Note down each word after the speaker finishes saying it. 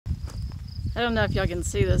I don't know if y'all can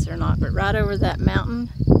see this or not, but right over that mountain,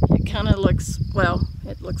 it kind of looks, well,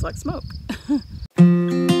 it looks like smoke.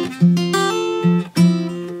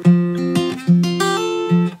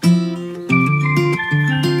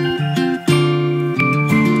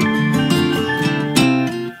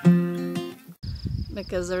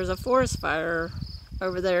 Because there's a forest fire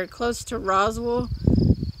over there close to Roswell,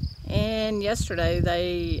 and yesterday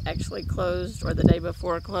they actually closed, or the day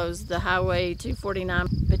before closed, the Highway 249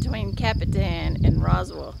 between Capitan and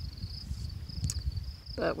Roswell.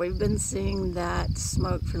 But we've been seeing that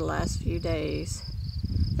smoke for the last few days.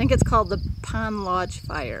 I think it's called the Pine Lodge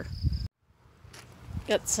Fire.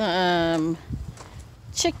 Got some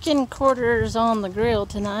chicken quarters on the grill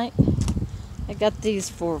tonight. I got these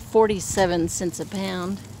for 47 cents a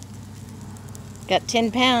pound. Got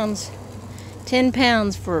 10 pounds. 10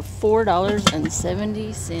 pounds for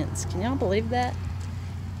 $4.70. Can y'all believe that?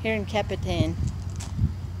 Here in Capitan.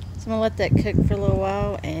 So I'm gonna let that cook for a little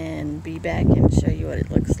while and be back and show you what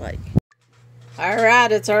it looks like.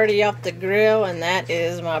 Alright, it's already off the grill, and that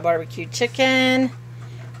is my barbecue chicken.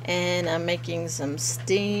 And I'm making some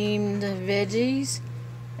steamed veggies.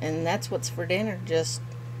 And that's what's for dinner, just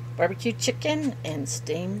barbecue chicken and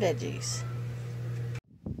steamed veggies.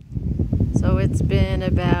 So it's been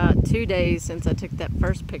about 2 days since I took that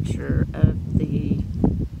first picture of the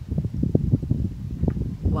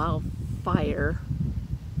wildfire.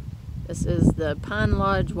 This is the Pine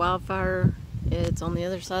Lodge wildfire. It's on the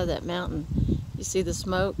other side of that mountain. You see the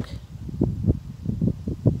smoke?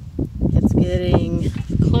 It's getting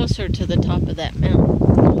closer to the top of that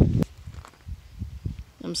mountain.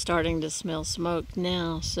 I'm starting to smell smoke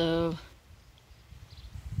now, so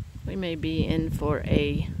we may be in for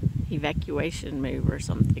a evacuation move or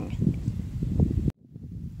something.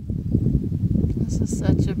 This is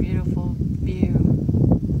such a beautiful view.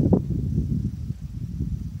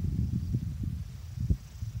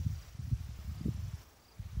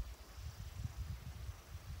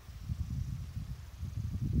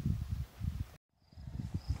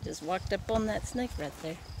 Just walked up on that snake right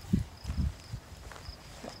there.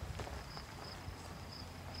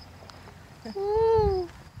 Woo.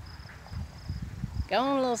 Go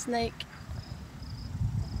on, little snake.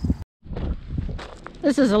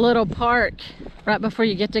 This is a little park right before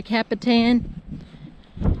you get to Capitan.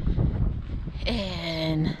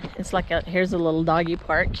 And it's like here's a little doggy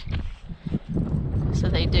park. So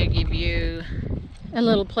they do give you a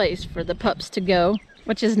little place for the pups to go,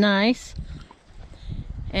 which is nice.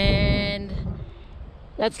 And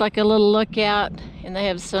that's like a little lookout, and they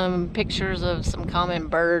have some pictures of some common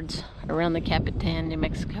birds around the Capitan, New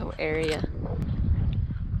Mexico area.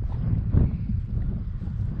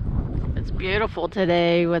 It's beautiful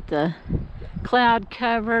today with the cloud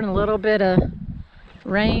cover and a little bit of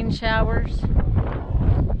rain showers.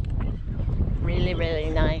 Really, really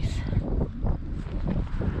nice.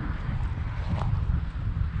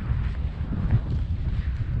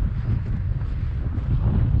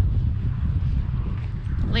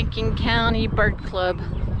 Lincoln County Bird Club.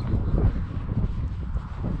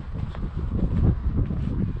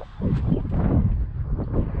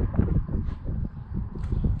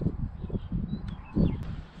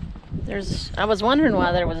 I was wondering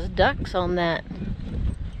why there was ducks on that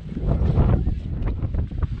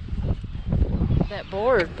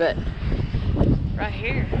board, but right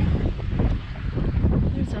here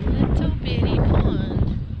there's a little bitty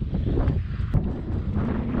pond.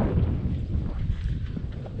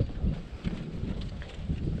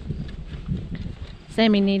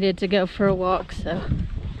 Sammy needed to go for a walk, so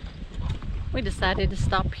we decided to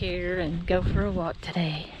stop here and go for a walk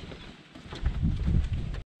today.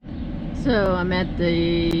 So I'm at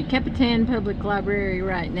the Capitan Public Library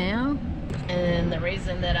right now, and the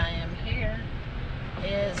reason that I am here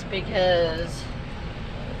is because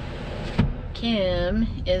Kim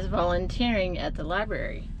is volunteering at the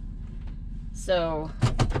library. So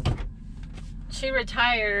Kim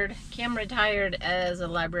retired as a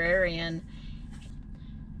librarian.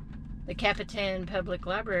 The Capitan Public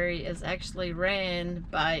Library is actually ran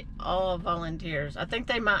by all volunteers. I think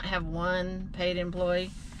they might have one paid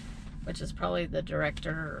employee, which is probably the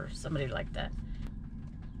director or somebody like that.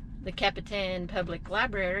 The Capitan Public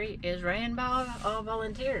Library is ran by all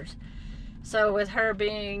volunteers. So with her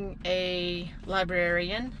being a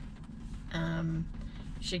librarian,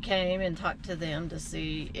 she came and talked to them to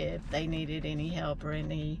see if they needed any help or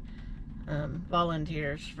any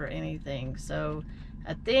volunteers for anything. So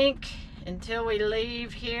I think until we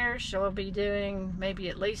leave here, she'll be doing maybe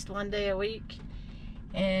at least one day a week.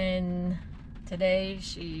 And today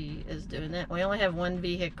she is doing that. We only have one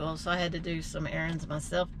vehicle, so I had to do some errands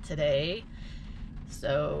myself today.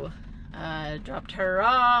 So I dropped her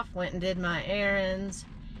off, went and did my errands,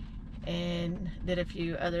 and did a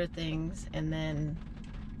few other things, and then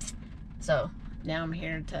so now I'm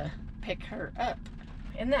here to pick her up.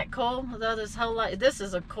 Isn't that cool? Though this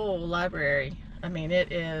is a cool library. I mean,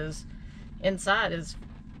 it is, inside is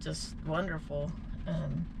just wonderful.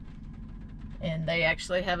 And they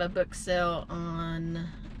actually have a book sale on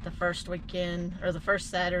the first weekend, or the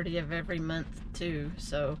first Saturday of every month too.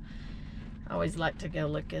 So I always like to go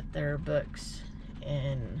look at their books,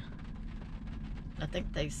 and I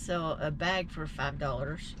think they sell a bag for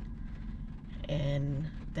 $5, and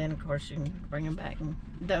then of course you can bring them back and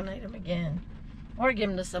donate them again, or give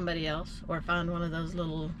them to somebody else, or find one of those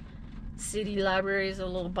little city libraries or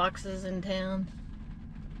little boxes in town.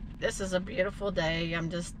 This is a beautiful day.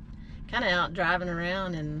 I'm just kind of out driving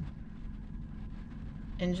around and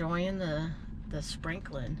enjoying the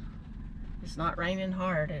sprinkling. It's not raining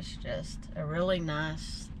hard. It's just a really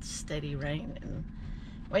nice steady rain, and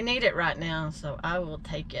we need it right now, so I will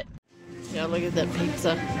take it. Yeah, look at that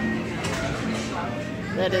pizza.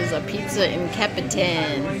 That is a pizza in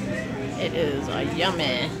Capitan. It is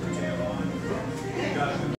yummy.